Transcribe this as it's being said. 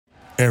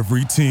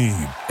Every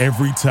team,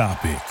 every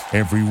topic,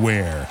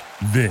 everywhere.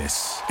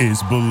 This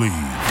is Believe.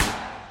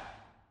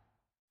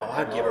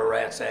 I'd give a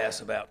rat's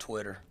ass about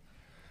Twitter.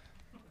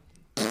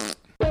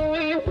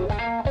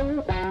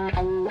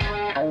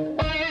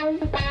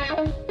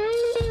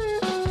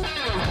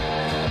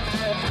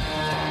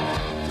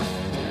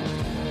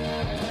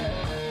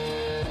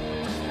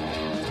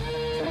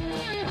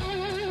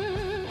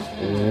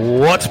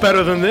 What's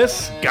better than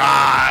this?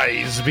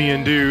 Guys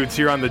being dudes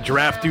here on the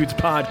Draft Dudes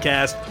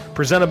podcast,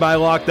 presented by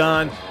Locked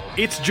On.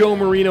 It's Joe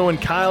Marino and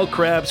Kyle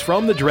Krabs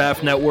from the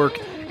Draft Network,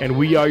 and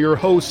we are your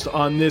hosts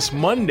on this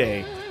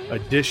Monday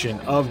edition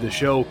of the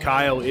show.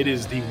 Kyle, it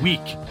is the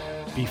week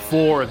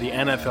before the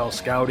NFL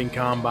Scouting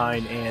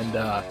Combine,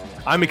 and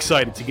I'm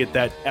excited to get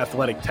that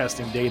athletic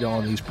testing data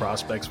on these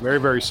prospects very,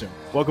 very soon.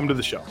 Welcome to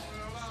the show.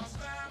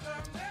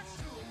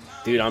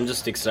 Dude, I'm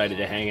just excited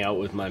to hang out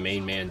with my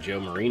main man, Joe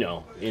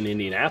Marino, in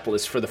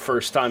Indianapolis for the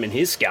first time in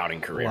his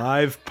scouting career.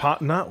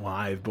 Not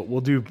live, but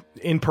we'll do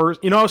in person.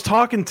 You know, I was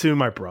talking to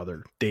my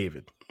brother,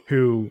 David,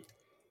 who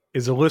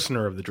is a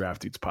listener of the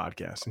Draft Dudes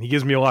podcast, and he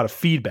gives me a lot of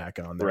feedback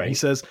on that. Right. He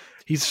says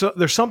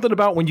there's something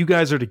about when you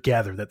guys are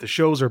together that the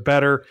shows are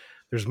better.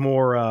 There's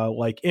more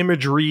like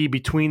imagery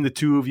between the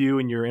two of you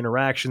and your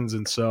interactions,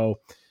 and so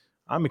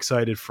I'm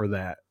excited for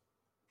that.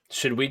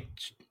 Should we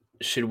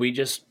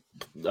just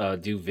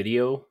do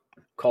video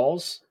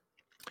calls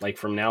like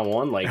from now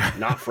on, like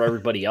not for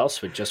everybody else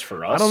but just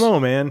for us? I don't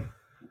know, man.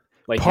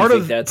 Like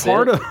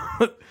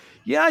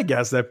yeah, I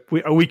guess that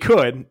we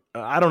could.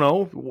 I don't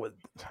know.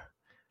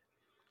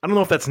 I don't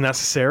know if that's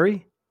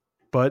necessary,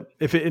 but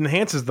if it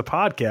enhances the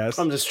podcast.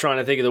 I'm just trying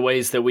to think of the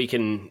ways that we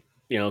can,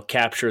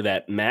 capture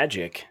that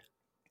magic.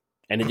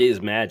 And it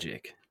is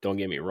magic. Don't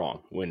get me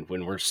wrong. When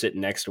we're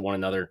sitting next to one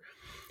another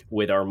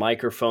with our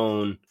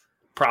microphone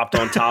propped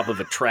on top of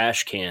a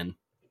trash can,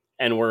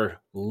 and we're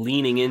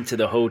leaning into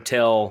the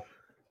hotel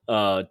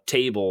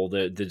table,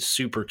 the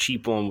super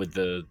cheap one with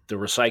the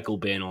recycle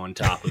bin on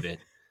top of it.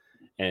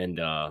 And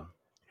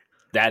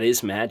that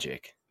is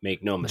magic.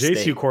 Make no mistake.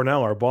 JC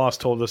Cornell, our boss,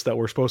 told us that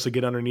we're supposed to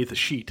get underneath a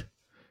sheet.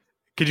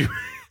 Could you,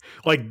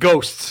 like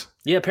ghosts?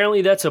 Yeah,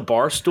 apparently that's a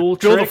bar stool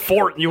trick. Build a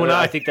fort, you and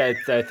I. I think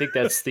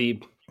that's the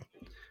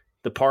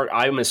part.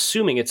 I'm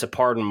assuming it's a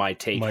Pardon My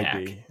Take Might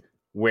hack, be.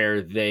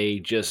 Where they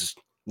just,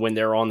 when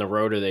they're on the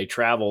road or they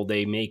travel,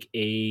 they make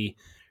a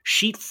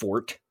sheet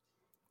fort,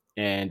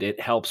 and it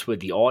helps with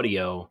the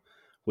audio,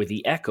 with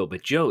the echo.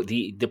 But Joe,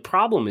 the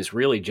problem is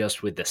really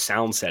just with the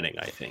sound setting,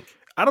 I think.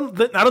 I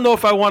don't know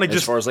if I want to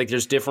just, as far as like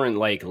there's different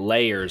like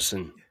layers,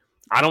 and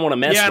I don't want to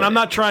mess with it. Yeah, and I'm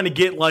not trying to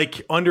get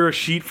like under a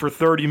sheet for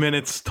 30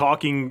 minutes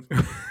talking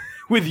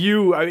with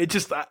you.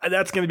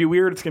 That's going to be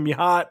weird. It's going to be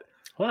hot.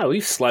 Wow,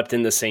 we've slept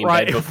in the same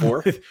bed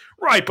before.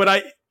 Right,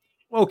 but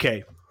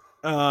okay.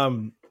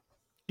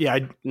 Yeah,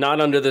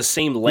 not under the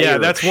same layer. Yeah,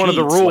 that's one of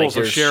the rules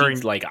of sharing.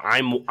 Sheets, like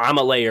I'm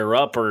a layer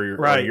up, or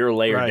you're a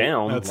layer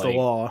down. That's like, the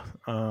law.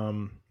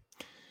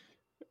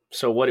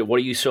 So what are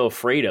you so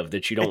afraid of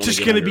that you don't? It's just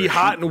going to be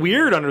hot and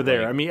weird under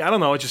there. I mean, I don't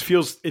know. It just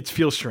feels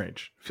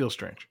strange. Feels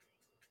strange.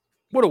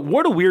 What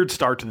a weird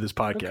start to this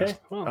podcast. Okay,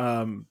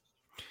 well.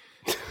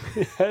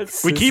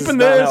 We keeping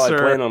this? I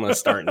plan on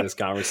starting this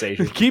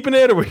conversation. Keeping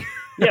it, or we?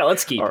 Yeah,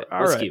 let's keep it.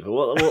 Let's keep it.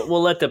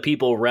 We'll let the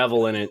people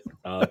revel in it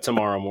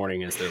tomorrow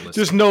morning as they're listening.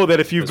 Just know that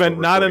if you've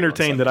been not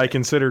entertained, that I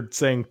considered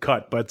saying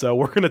cut. But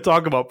we're going to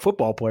talk about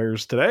football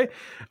players today.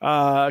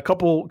 A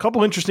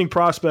couple interesting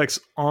prospects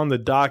on the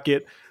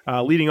docket.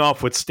 Leading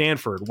off with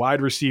Stanford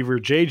wide receiver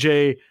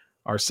JJ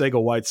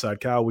Arcega-Whiteside.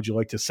 Kyle, would you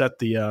like to set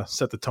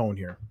the tone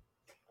here?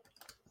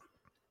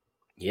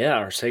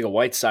 Yeah,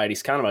 Arcega-Whiteside.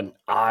 He's kind of an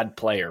odd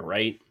player,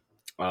 right?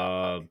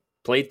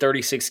 Played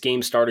 36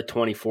 games, started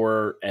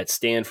 24 at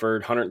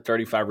Stanford,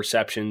 135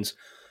 receptions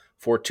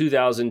for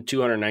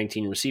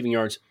 2,219 receiving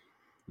yards,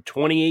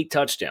 28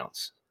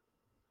 touchdowns.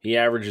 He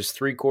averages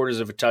 3/4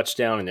 of a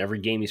touchdown in every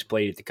game he's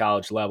played at the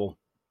college level.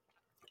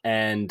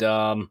 And,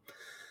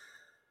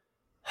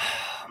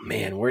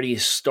 man, where do you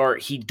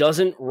start? He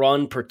doesn't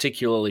run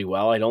particularly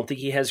well. I don't think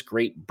he has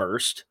great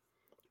burst,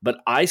 but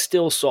I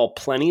still saw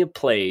plenty of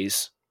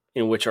plays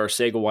in which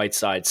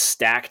Arcega-Whiteside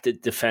stacked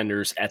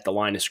defenders at the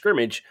line of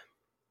scrimmage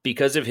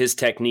because of his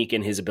technique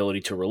and his ability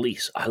to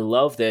release. I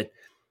love that.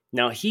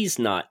 Now, he's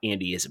not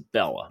Andy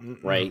Isabella,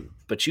 right?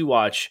 But you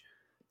watch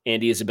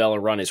Andy Isabella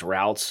run his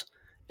routes,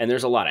 and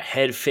there's a lot of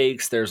head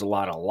fakes. There's a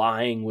lot of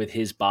lying with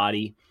his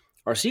body.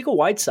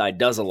 Arcega-Whiteside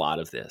does a lot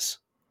of this,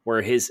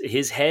 where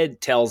his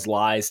head tells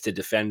lies to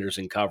defenders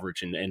in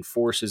coverage and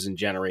forces and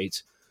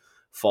generates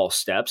false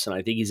steps. And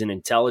I think he's an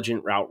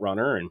intelligent route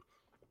runner. And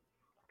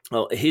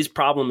his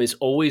problem is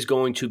always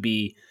going to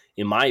be,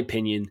 in my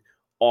opinion,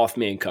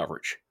 off-man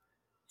coverage.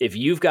 If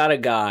you've got a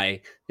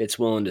guy that's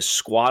willing to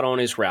squat on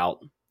his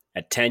route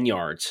at 10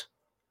 yards,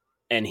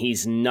 and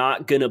he's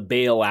not going to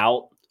bail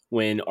out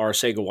when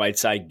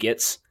Arcega-Whiteside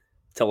gets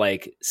to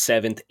like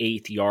 7th,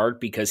 8th yard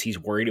because he's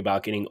worried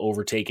about getting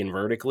overtaken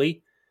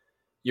vertically,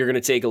 you're going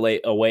to take away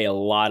a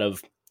lot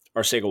of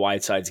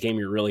Arcega-Whiteside's game.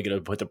 You're really going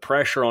to put the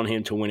pressure on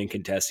him to win in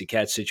contested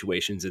catch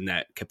situations in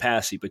that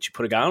capacity. But you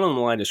put a guy on the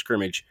line of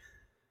scrimmage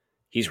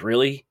He's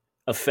really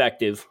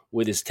effective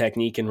with his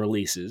technique and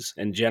releases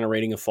and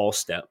generating a false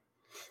step.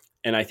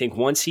 And I think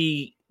once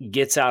he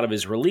gets out of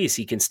his release,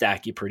 he can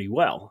stack you pretty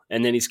well.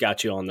 And then he's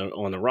got you on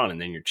the run,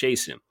 and then you're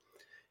chasing him.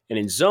 And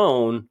in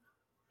zone,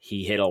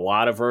 he hit a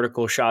lot of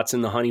vertical shots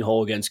in the honey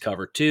hole against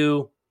cover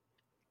 2.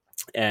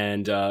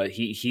 And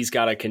he's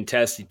got a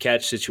contested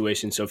catch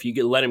situation. So if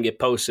you let him get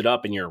posted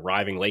up and you're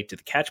arriving late to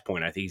the catch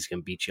point, I think he's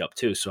going to beat you up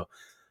too. So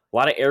a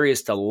lot of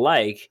areas to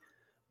like,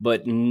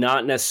 but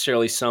not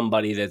necessarily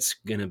somebody that's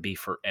going to be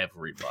for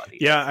everybody.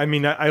 Yeah, I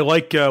mean, I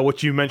like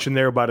what you mentioned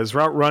there about his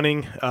route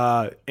running,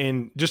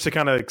 and just to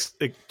kind of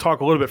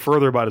talk a little bit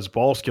further about his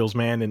ball skills,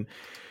 man. And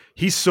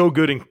he's so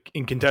good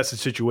in contested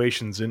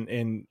situations,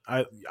 and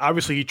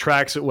obviously he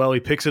tracks it well. He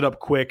picks it up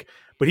quick,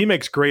 but he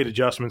makes great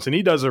adjustments, and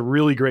he does a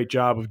really great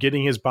job of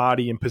getting his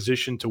body in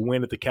position to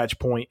win at the catch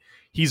point.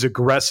 He's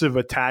aggressive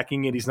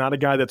attacking it. He's not a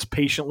guy that's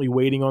patiently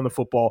waiting on the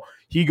football.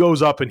 He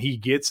goes up and he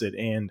gets it,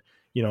 and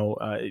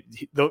the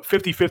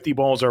 50-50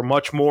 balls are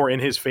much more in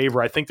his favor.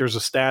 I think there's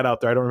a stat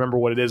out there. I don't remember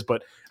what it is,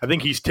 but I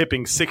think he's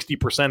tipping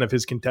 60% of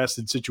his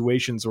contested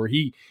situations where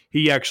he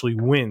actually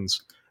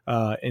wins.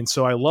 And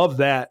so I love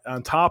that,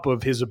 on top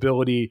of his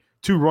ability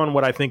to run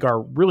what I think are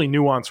really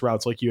nuanced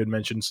routes, like you had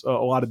mentioned, a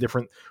lot of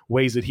different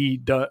ways that he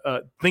does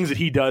things that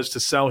he does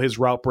to sell his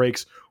route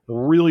breaks.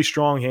 Really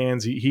strong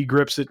hands. He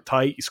grips it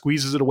tight. He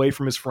squeezes it away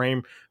from his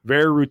frame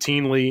very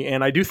routinely,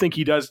 and I do think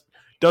he does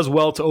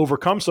well to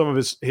overcome some of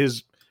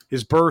his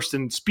burst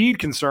and speed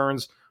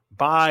concerns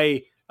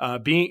by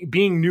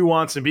being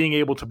nuanced and being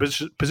able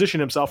to position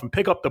himself and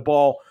pick up the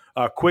ball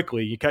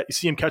quickly. You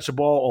see him catch the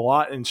ball a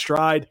lot in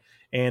stride,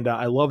 and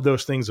I love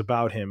those things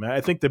about him.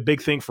 I think the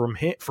big thing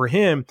for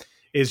him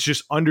is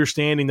just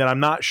understanding that I'm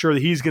not sure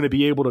that he's going to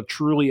be able to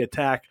truly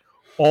attack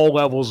all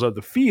levels of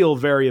the field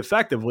very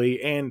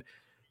effectively. And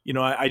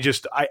I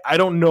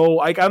don't know.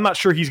 I'm not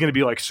sure he's going to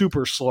be like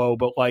super slow,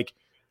 but like,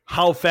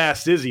 how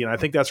fast is he? And I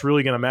think that's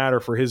really going to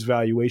matter for his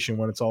valuation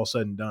when it's all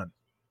said and done.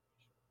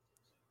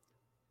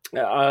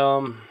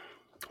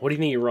 What do you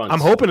think he runs? I'm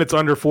hoping it's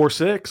under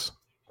 4.6.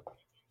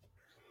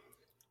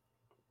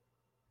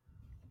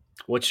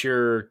 What's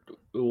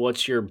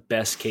your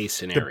best case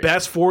scenario? The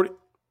best 40.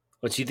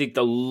 What do you think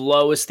the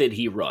lowest that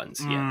he runs?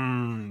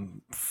 Yeah,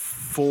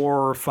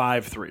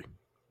 4.53.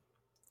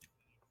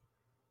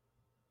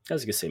 I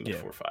was gonna say mid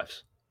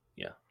 4.5s.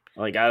 Yeah,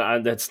 like I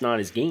that's not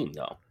his game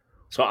though.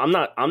 So I'm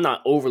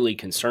not overly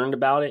concerned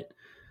about it.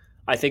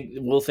 I think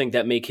we'll think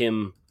that make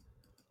him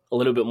a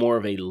little bit more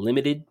of a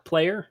limited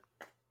player,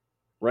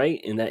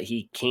 right? In that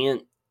he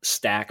can't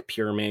stack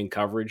pure man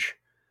coverage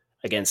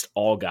against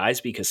all guys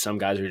because some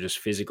guys are just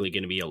physically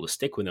going to be able to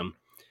stick with him.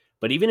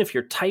 But even if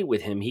you're tight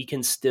with him, he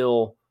can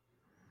still,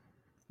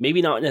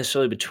 maybe not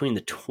necessarily between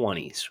the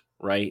 20s,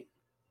 right?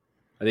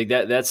 I think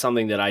that's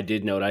something that I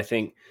did note. I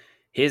think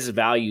his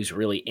value is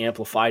really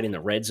amplified in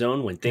the red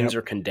zone when things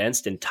are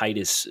condensed and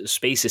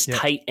space is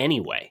tight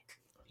anyway.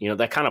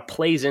 That kind of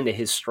plays into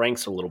his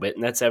strengths a little bit,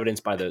 and that's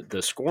evidenced by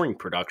the scoring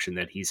production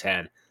that he's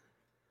had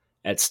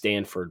at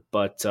Stanford.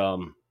 But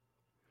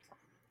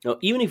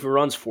even if he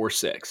runs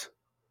 4.6,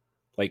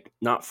 like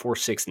not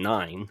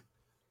 4.69,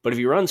 but if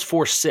he runs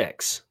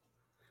 4.6,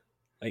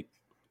 like,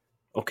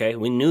 okay,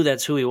 we knew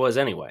that's who he was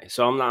anyway.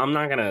 So I'm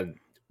not gonna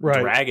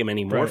drag him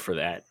anymore for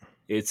that.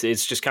 It's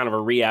just kind of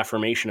a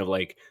reaffirmation of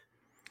like,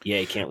 yeah,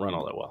 he can't run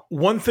all that well.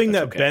 One thing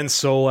that Ben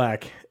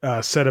Solak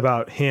said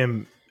about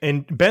him,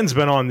 and Ben's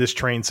been on this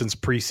train since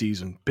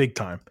preseason, big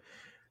time.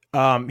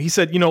 He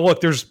said,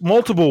 look, there's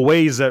multiple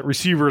ways that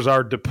receivers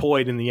are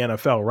deployed in the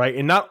NFL, right?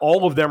 And not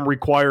all of them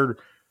require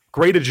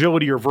great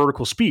agility or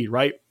vertical speed,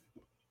 right?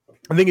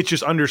 I think it's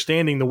just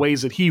understanding the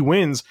ways that he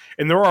wins,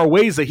 and there are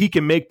ways that he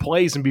can make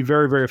plays and be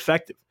very, very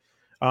effective.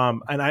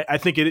 And I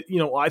think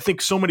I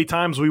think so many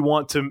times we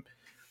want to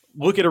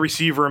look at a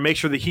receiver and make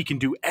sure that he can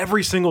do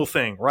every single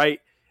thing, right?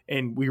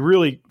 And we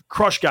really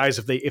crush guys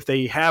if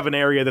they have an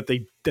area that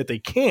they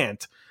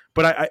can't.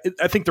 But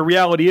I think the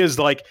reality is,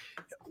 like,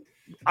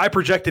 I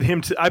projected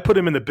him I put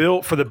him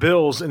in for the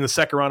Bills in the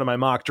second round of my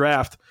mock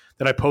draft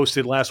that I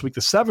posted last week,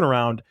 the 7th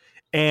round.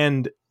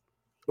 And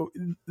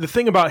the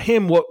thing about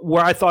him,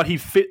 where I thought he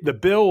fit the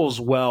Bills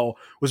well,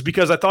 was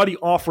because I thought he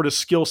offered a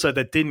skill set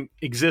that didn't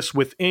exist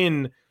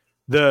within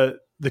the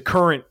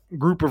current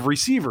group of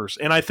receivers.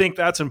 And I think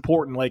that's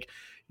important. Like,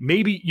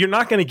 maybe you're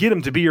not going to get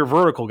him to be your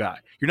vertical guy.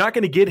 You're not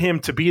going to get him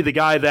to be the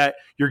guy that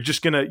you're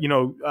just going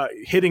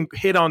to,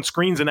 hit on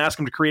screens and ask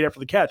him to create after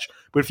the catch.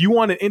 But if you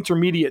want an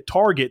intermediate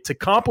target to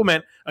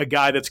complement a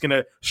guy that's going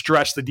to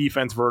stretch the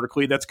defense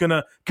vertically, that's going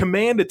to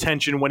command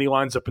attention when he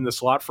lines up in the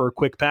slot for a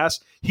quick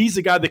pass, he's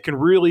the guy that can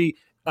really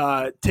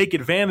take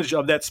advantage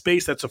of that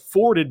space that's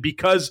afforded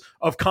because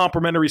of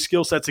complementary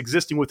skill sets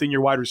existing within your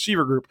wide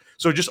receiver group.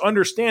 So just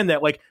understand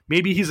that, like,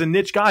 maybe he's a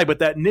niche guy, but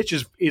that niche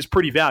is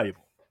pretty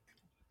valuable.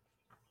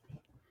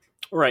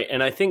 Right,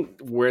 and I think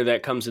where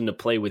that comes into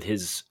play with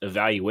his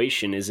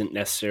evaluation isn't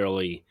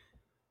necessarily,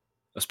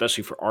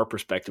 especially for our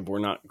perspective, we're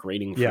not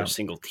grading for a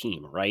single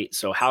team, right?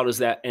 So how does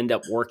that end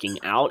up working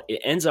out? It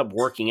ends up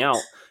working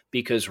out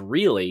because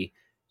really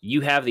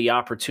you have the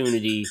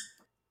opportunity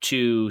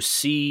to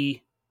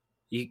see.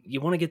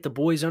 You want to get the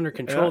boys under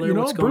control. There,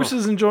 what's going Bruce on?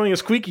 is enjoying a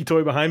squeaky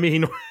toy behind me.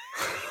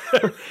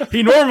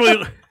 He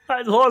normally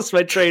I lost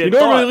my train of he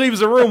normally thought. leaves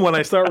the room when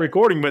I start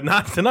recording, but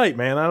not tonight,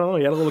 man. I don't know.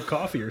 He had a little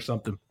coffee or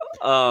something.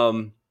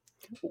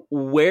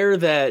 Where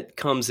that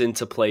comes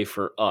into play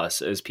for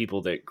us as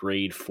people that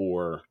grade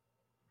for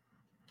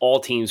all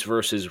teams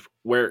versus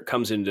where it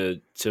comes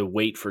into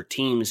weight for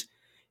teams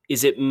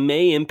is it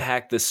may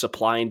impact the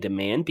supply and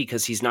demand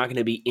because he's not going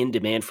to be in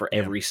demand for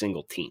every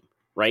single team,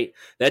 right?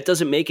 That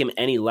doesn't make him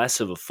any less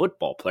of a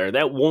football player.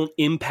 That won't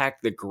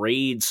impact the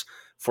grades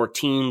for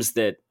teams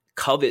that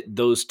covet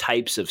those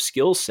types of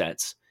skill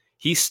sets.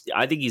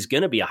 I think he's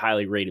going to be a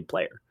highly rated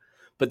player.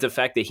 But the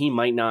fact that he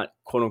might not,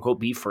 quote unquote,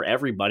 be for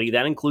everybody,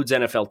 that includes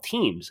NFL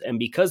teams. And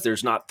because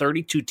there's not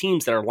 32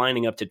 teams that are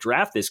lining up to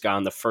draft this guy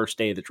on the first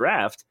day of the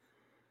draft,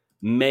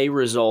 may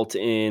result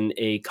in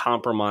a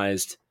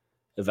compromised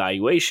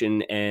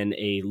evaluation and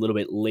a little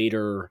bit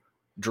later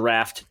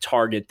draft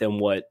target than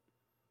what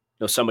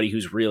somebody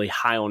who's really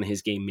high on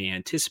his game may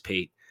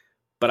anticipate.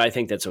 But I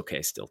think that's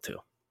okay still, too.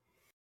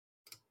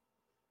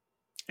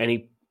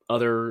 Any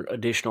other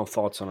additional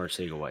thoughts on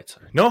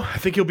Arcega-Whiteside? No, I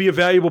think he'll be a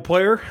valuable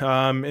player.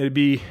 It'd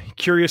be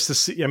curious to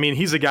see. I mean,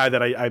 he's a guy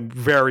that I'm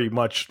very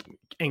much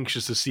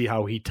anxious to see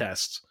how he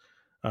tests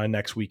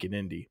next week in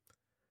Indy.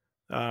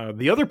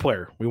 The other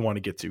player we want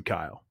to get to,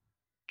 Kyle,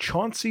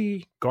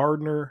 Chauncey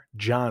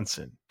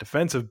Gardner-Johnson,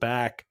 defensive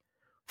back,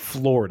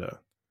 Florida,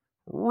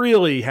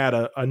 really had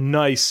a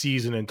nice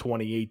season in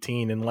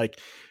 2018. And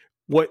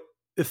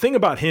the thing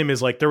about him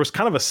is there was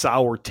kind of a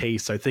sour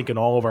taste, I think, in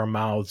all of our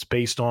mouths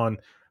based on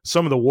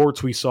some of the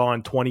warts we saw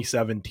in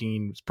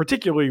 2017,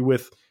 particularly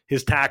with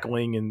his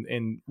tackling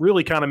and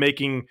really kind of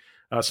making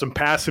some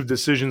passive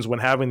decisions when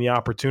having the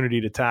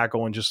opportunity to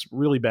tackle and just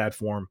really bad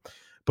form.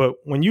 But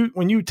when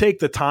you take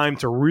the time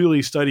to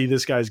really study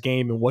this guy's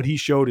game and what he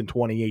showed in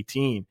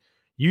 2018,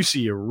 you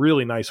see a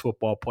really nice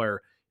football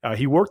player.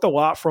 He worked a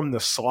lot from the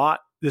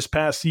slot this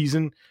past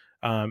season,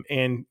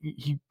 and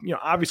he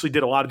obviously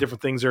did a lot of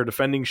different things there,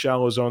 defending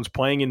shallow zones,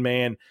 playing in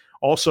man,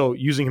 also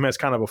using him as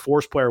kind of a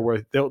force player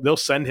where they'll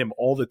send him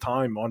all the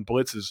time on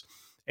blitzes.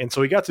 And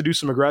so he got to do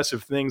some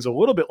aggressive things, a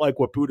little bit like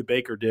what Budda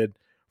Baker did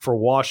for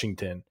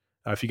Washington,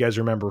 if you guys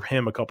remember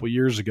him a couple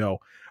years ago.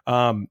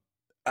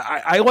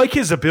 I like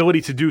his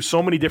ability to do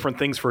so many different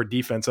things for a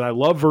defense, and I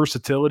love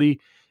versatility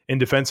in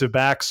defensive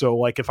backs.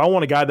 So, if I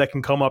want a guy that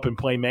can come up and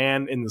play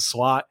man in the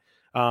slot,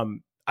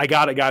 I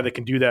got a guy that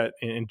can do that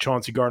in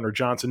Chauncey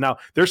Gardner-Johnson. Now,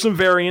 there's some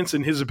variance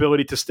in his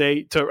ability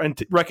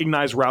to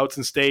recognize routes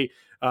and stay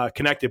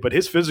connected, but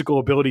his physical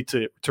ability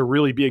to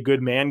really be a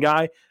good man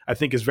guy, I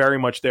think, is very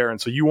much there. And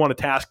so you want to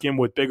task him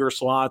with bigger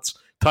slots,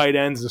 tight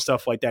ends, and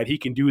stuff like that. He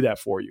can do that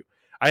for you.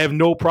 I have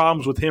no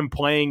problems with him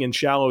playing in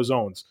shallow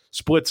zones,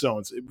 split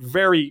zones.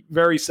 Very,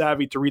 very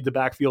savvy to read the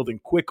backfield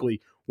and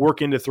quickly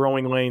work into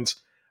throwing lanes.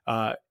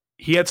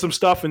 He had some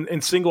stuff in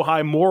single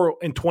high more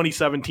in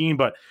 2017,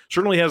 but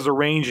certainly has the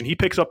range, and he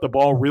picks up the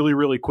ball really,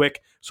 really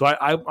quick. So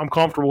I'm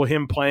comfortable with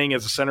him playing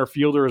as a center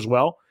fielder as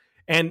well.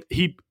 And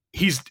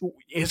his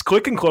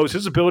click and close,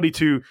 his ability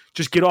to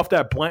just get off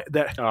that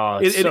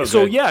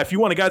yeah, if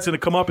you want a guy that's going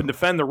to come up and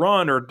defend the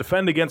run or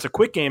defend against a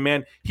quick game,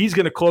 man, he's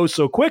going to close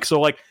so quick.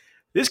 So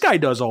this guy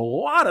does a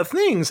lot of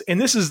things, and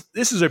this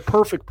is a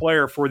perfect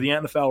player for the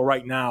NFL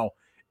right now.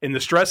 And the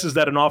stresses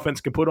that an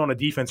offense can put on a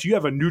defense, you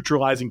have a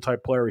neutralizing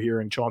type player here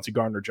in Chauncey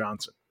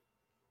Gardner-Johnson.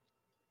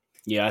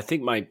 Yeah, I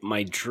think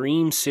my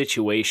dream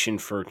situation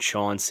for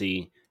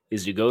Chauncey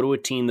is to go to a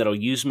team that'll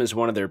use him as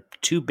one of their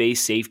two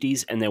base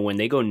safeties, and then when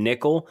they go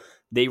nickel,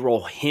 they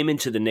roll him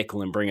into the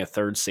nickel and bring a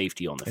third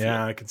safety on the field.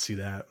 Yeah, I can see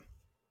that.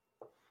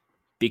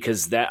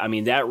 Because that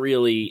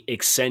really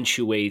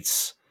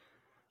accentuates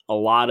a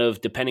lot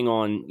of, depending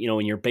on,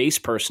 in your base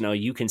personnel,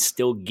 you can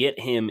still get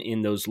him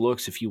in those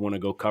looks if you want to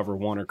go cover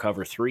 1 or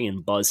cover 3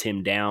 and buzz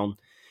him down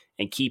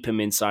and keep him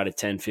inside of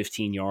 10,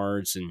 15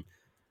 yards and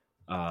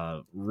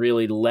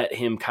really let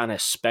him kind of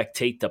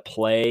spectate the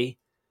play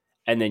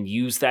and then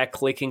use that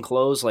click and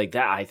close. That,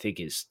 I think,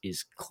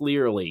 is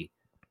clearly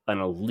an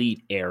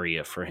elite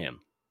area for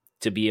him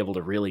to be able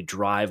to really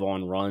drive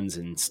on runs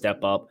and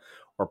step up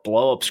or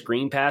blow up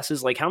screen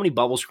passes. How many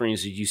bubble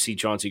screens did you see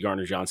Chauncey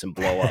Gardner-Johnson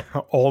blow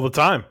up? All the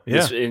time.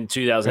 Yeah. In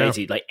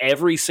 2018. Yeah.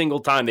 Every single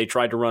time they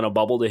tried to run a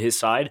bubble to his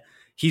side,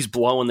 he's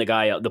blowing the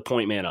guy up, the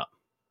point man up.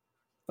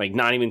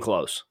 Not even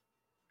close.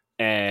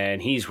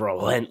 And he's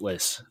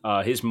relentless.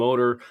 His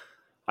motor,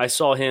 I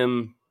saw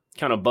him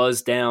kind of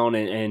buzz down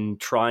and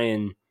try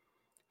and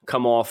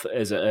come off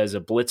as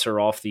a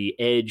blitzer off the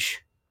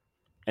edge,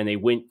 and they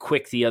went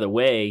quick the other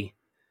way,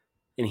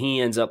 and he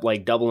ends up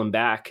doubling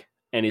back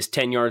and is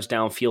 10 yards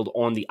downfield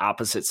on the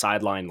opposite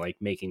sideline,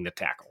 making the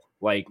tackle.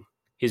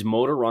 His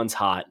motor runs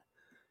hot.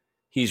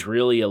 He's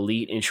really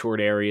elite in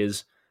short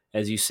areas.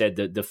 As you said,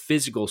 the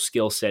physical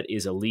skill set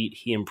is elite.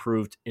 He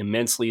improved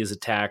immensely as a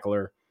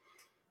tackler.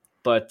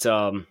 But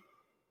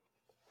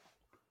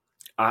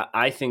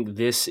I think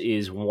this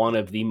is one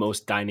of the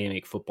most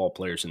dynamic football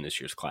players in this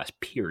year's class,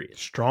 period.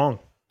 Strong.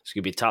 He's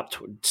going to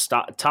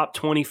be top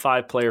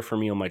 25 player for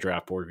me on my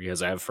draft board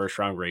because I have first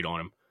round grade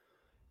on him.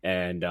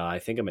 And I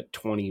think I'm at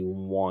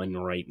 21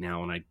 right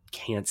now, and I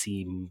can't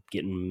see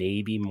getting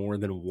maybe more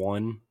than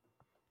one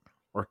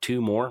or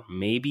two more,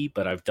 maybe.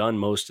 But I've done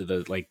most of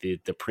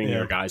the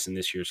premier guys in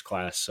this year's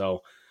class,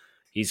 so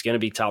he's going to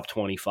be top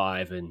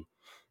 25, and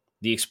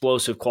the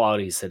explosive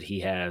qualities that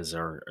he has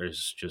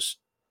is just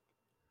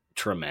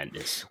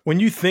tremendous. When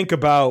you think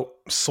about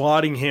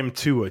slotting him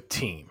to a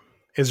team,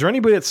 is there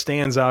anybody that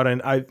stands out?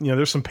 And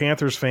there's some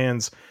Panthers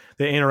fans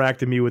that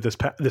interacted me with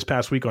this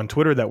past week on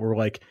Twitter that were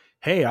like,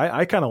 hey,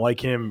 I kind of like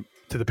him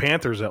to the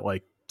Panthers at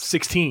like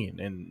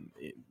 16. And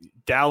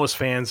Dallas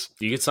fans,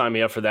 you could sign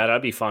me up for that.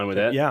 I'd be fine with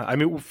that. Yeah, I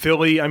mean,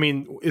 Philly. I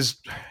mean, is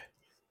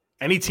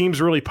any teams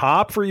really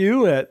pop for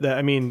you?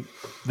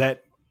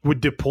 That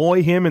would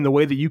deploy him in the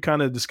way that you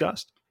kind of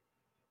discussed.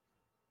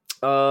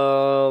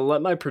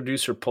 Let my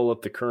producer pull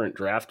up the current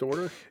draft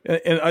order.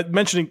 And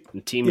mentioning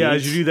team needs.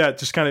 As you do that,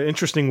 just kind of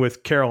interesting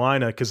with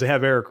Carolina because they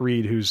have Eric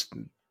Reed, who's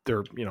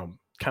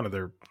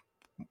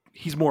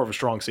he's more of a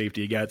strong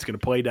safety guy. It's going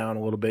to play down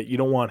a little bit. You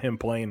don't want him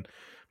playing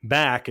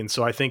back, and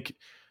so I think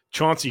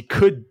Chauncey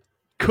could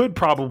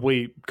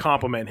probably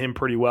complement him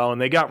pretty well.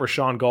 And they got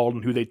Rashawn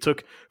Golden, who they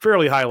took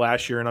fairly high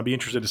last year, and I'll be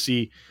interested to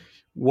see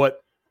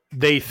what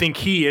they think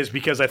he is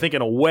because I think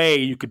in a way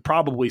you could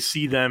probably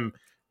see them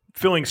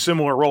filling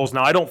similar roles.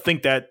 Now, I don't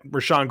think that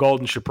Rashawn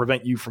Golden should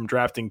prevent you from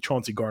drafting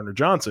Chauncey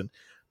Gardner-Johnson,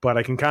 but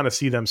I can kind of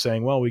see them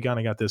saying, well, we kind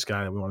of got this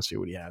guy and we want to see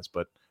what he has.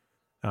 But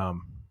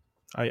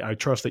I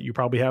trust that you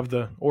probably have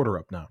the order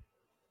up now.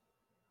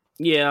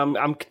 Yeah,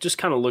 I'm just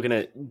kind of looking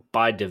at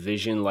by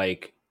division,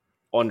 like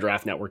on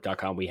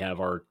draftnetwork.com, we have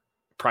our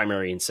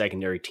primary and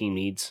secondary team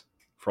needs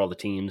for all the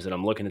teams. And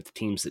I'm looking at the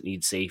teams that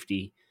need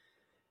safety,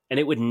 and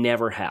it would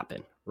never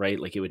happen, right?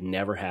 Like it would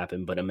never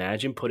happen. But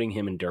imagine putting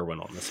him and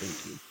Derwin on the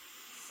same team.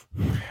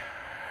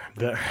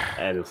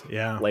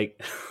 Like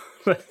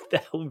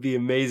that would be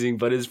amazing.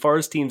 But as far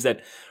as teams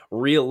that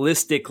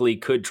realistically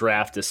could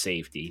draft a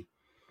safety,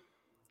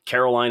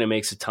 Carolina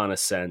makes a ton of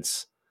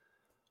sense.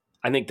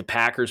 I think the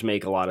Packers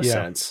make a lot of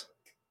sense.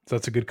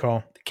 That's a good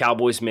call. The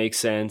Cowboys make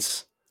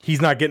sense. He's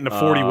not getting a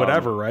 40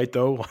 whatever, right,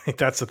 though? Like,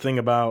 that's the thing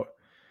about...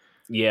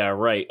 Yeah,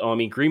 right. Oh, I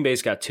mean, Green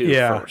Bay's got two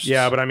first.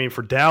 Yeah, but I mean,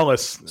 for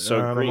Dallas, I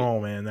don't know,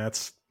 man.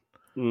 That's...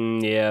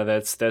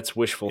 that's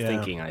wishful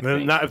thinking, I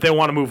think. Not if they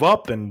want to move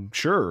up, then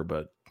sure,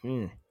 but...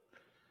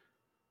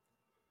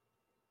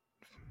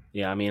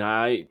 Yeah, I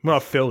mean, Well,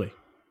 Philly.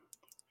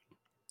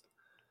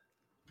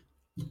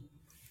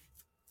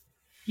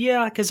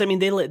 Yeah, because, I mean,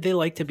 they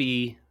like to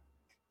be...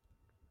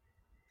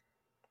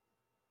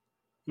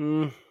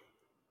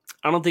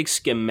 I don't think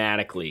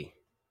schematically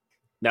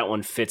that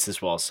one fits as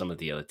well as some of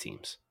the other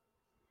teams.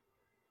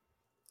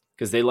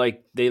 Because they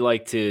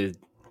like to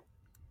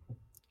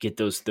get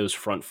those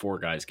front four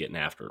guys getting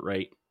after it,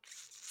 right?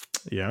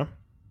 Yeah.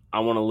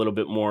 I want a little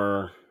bit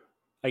more...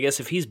 I guess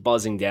if he's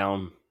buzzing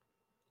down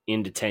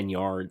into 10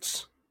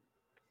 yards,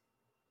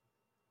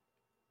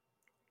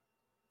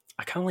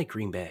 I kind of like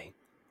Green Bay.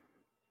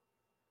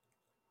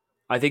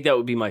 I think that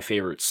would be my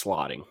favorite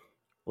slotting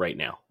right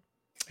now.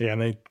 Yeah,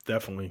 and they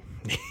definitely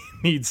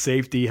need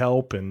safety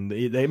help, and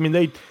they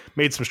made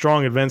some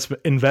strong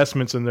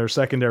investments in their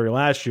secondary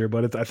last year,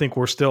 but I think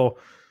we're still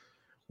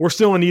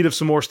in need of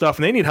some more stuff,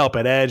 and they need help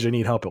at edge, they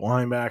need help at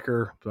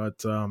linebacker.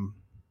 But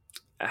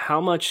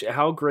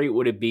how great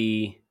would it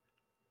be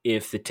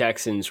if the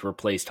Texans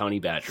replaced Honey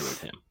Badger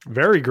with him?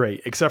 Very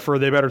great, except for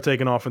they better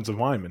take an offensive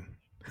lineman.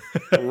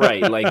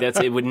 Right, like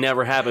it would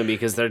never happen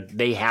because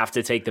they have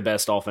to take the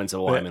best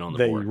offensive lineman on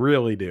the board. They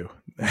really do.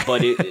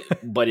 But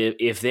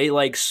if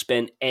they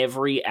spent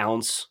every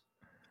ounce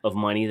of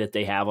money that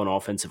they have on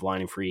offensive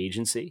line and free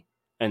agency,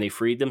 and they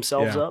freed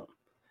themselves up,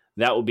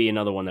 that would be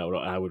another one that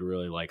I would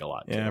really like a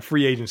lot. Yeah,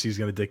 free agency is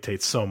going to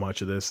dictate so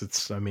much of this.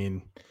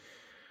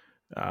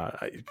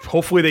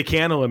 Hopefully they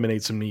can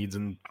eliminate some needs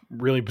and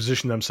really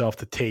position themselves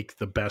to take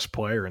the best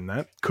player, and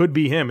that could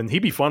be him. And he'd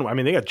be fun. I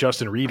mean, they got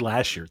Justin Reed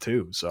last year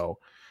too, so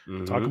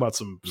talk about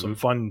some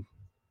fun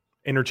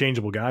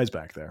interchangeable guys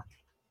back there.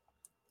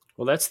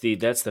 Well, that's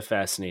the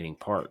fascinating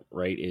part,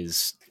 right?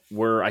 Is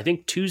where I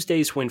think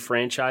Tuesdays when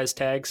franchise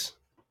tags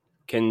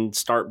can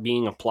start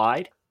being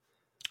applied,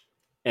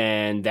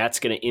 and that's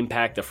going to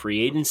impact the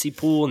free agency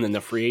pool, and then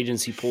the free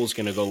agency pool is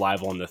going to go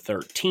live on the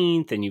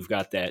 13th, and you've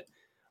got that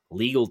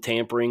legal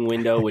tampering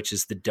window, which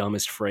is the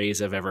dumbest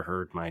phrase I've ever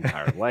heard my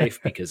entire life,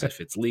 because if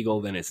it's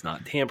legal, then it's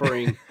not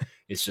tampering.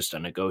 It's just a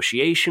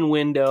negotiation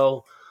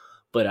window,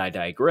 but I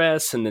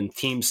digress. And then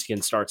teams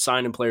can start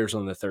signing players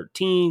on the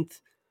 13th.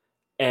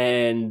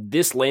 And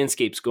this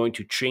landscape's going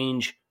to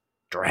change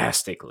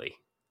drastically,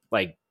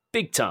 like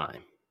big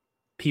time.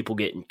 People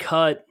getting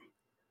cut.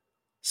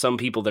 Some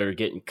people that are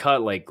getting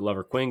cut, like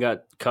Glover Quinn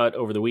got cut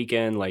over the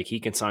weekend. Like he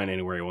can sign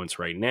anywhere he wants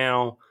right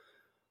now.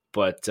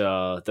 But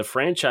the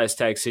franchise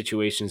tag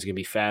situation is going to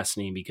be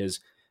fascinating because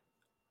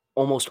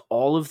almost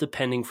all of the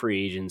pending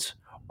free agents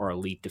are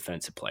elite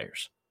defensive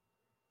players.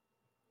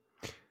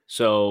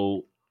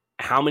 So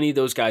how many of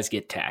those guys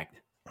get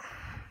tagged?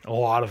 A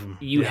lot of them.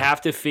 You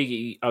have to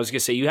figure. I was gonna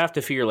say you have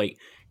to figure like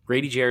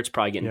Grady Jarrett's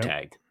probably getting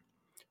tagged.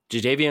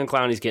 Jadeveon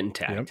Clowney's getting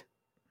tagged. Yep.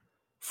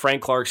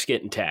 Frank Clark's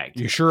getting tagged.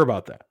 You sure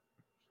about that?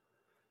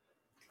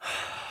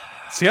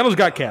 Seattle's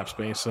got cap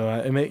space, so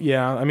I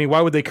mean,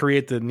 why would they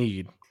create the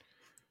need?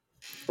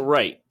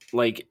 Right.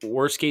 Like,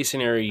 worst case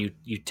scenario,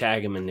 you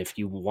tag him, and if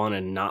you want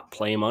to not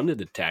play him under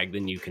the tag,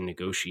 then you can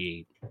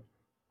negotiate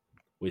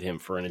with him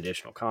for an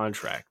additional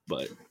contract.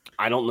 But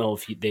I don't know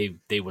if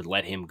they would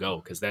let him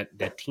go because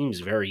that team's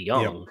very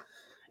young,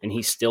 and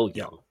he's still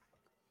young.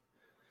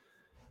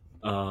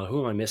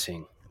 Who am I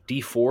missing? D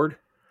Ford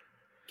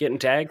getting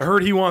tagged? I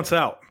heard he wants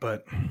out,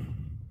 but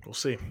we'll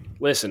see.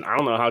 Listen, I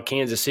don't know how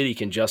Kansas City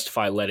can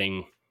justify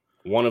letting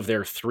one of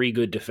their 3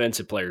 good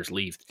defensive players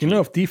leave. You know,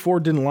 if D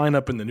Ford didn't line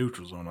up in the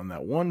neutral zone on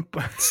that one.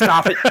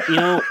 Stop it. You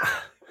know,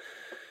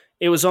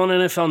 it was on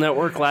NFL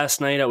Network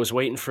last night. I was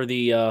waiting for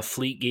the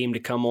Fleet game to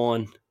come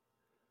on,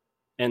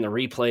 and the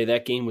replay,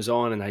 that game was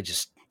on, and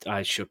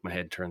I shook my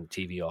head and turned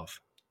the TV off.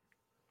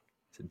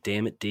 I said,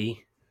 damn it,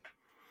 D.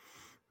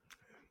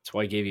 That's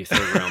why I gave you a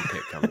 3rd-round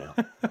pick coming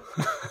out.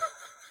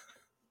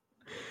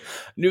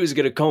 Knew it was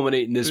going to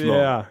culminate in this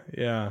moment.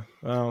 Yeah.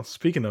 Well,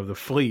 speaking of the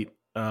Fleet,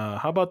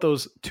 how about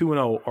those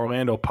 2-0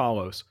 Orlando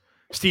Apollos?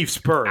 Steve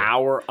Spurrier.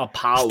 Our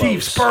Apollos.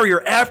 Steve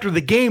Spurrier after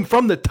the game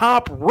from the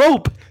top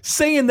rope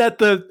saying that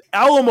the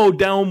Alamo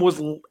Dome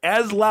was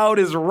as loud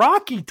as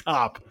Rocky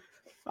Top.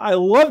 I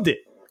loved it.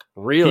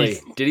 Really?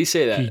 Did he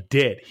say that? He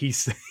did. He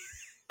said,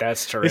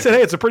 that's terrific. He said,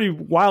 hey, it's a pretty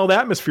wild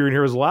atmosphere in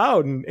here. It's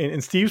loud.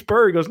 And Steve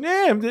Spurrier goes,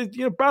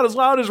 about as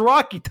loud as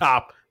Rocky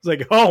Top. It's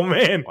like, oh,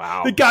 man.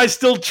 Wow. The guy's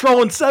still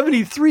trolling,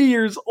 73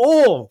 years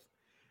old.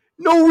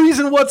 No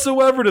reason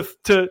whatsoever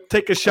to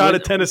take a shot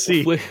at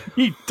Tennessee.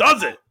 He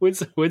does it. When's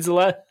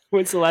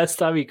the last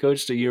time he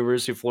coached a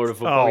University of Florida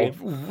football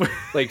game?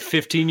 Like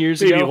 15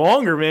 years ago? Maybe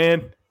longer,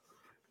 man.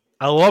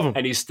 I love him.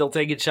 And he's still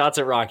taking shots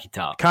at Rocky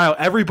Top. Kyle,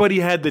 everybody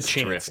had the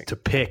chance to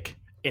pick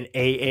an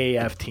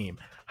AAF team.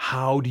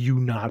 How do you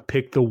not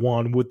pick the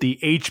one with the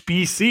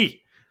HBC?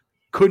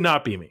 Could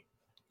not be me.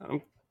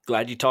 I'm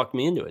glad you talked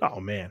me into it. Oh,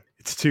 man.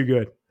 It's too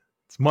good.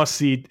 It's must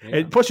see. Yeah.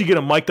 And plus, you get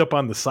him mic'd up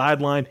on the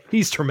sideline.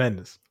 He's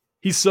tremendous.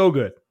 He's so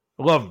good.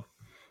 I love him.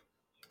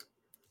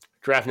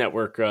 Draft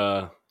Network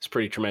is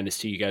pretty tremendous,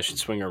 too. You guys should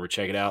swing over,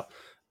 check it out.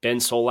 Ben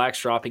Solak's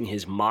dropping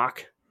his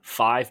mock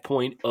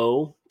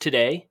 5.0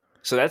 today,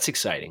 so that's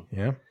exciting.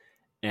 Yeah.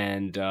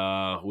 And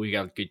we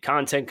got good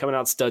content coming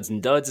out. Studs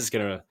and Duds is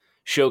going to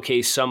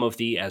showcase some of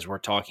as we're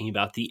talking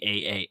about the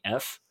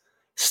AAF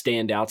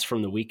standouts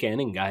from the weekend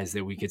and guys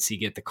that we could see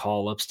get the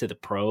call-ups to the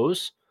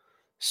pros.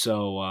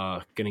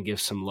 So going to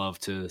give some love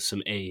to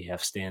some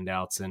AAF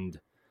standouts and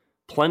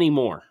plenty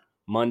more.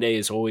 Monday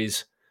is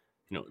always,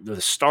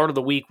 the start of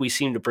the week. We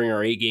seem to bring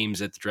our A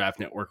games at the Draft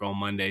Network on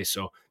Monday.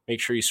 So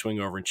make sure you swing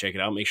over and check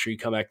it out. Make sure you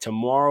come back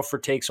tomorrow for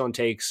Takes on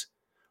Takes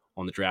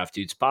on the Draft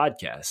Dudes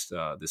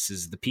podcast. This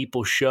is the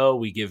People Show.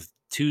 We give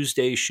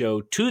Tuesday's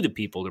show to the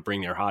people to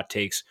bring their hot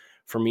takes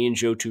for me and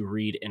Joe to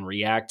read and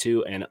react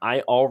to. And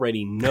I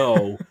already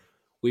know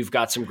we've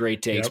got some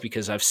great takes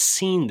because I've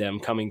seen them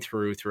coming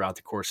throughout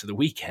the course of the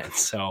weekend.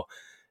 So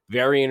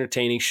very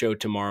entertaining show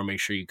tomorrow. Make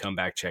sure you come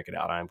back, check it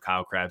out. I'm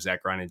Kyle Krabs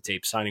at Grinding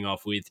Tape, signing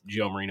off with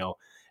Joe Marino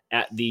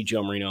at the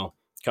Joe Marino.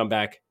 Come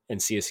back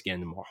and see us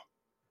again tomorrow.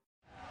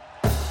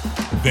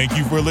 Thank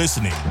you for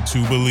listening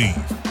to Believe.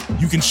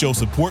 You can show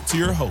support to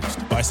your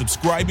host by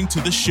subscribing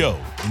to the show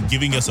and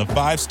giving us a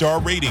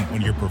 5-star rating on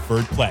your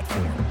preferred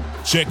platform.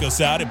 Check us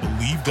out at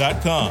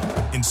Believe.com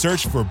and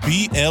search for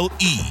BLEAV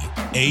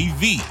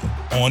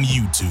on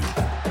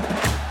YouTube.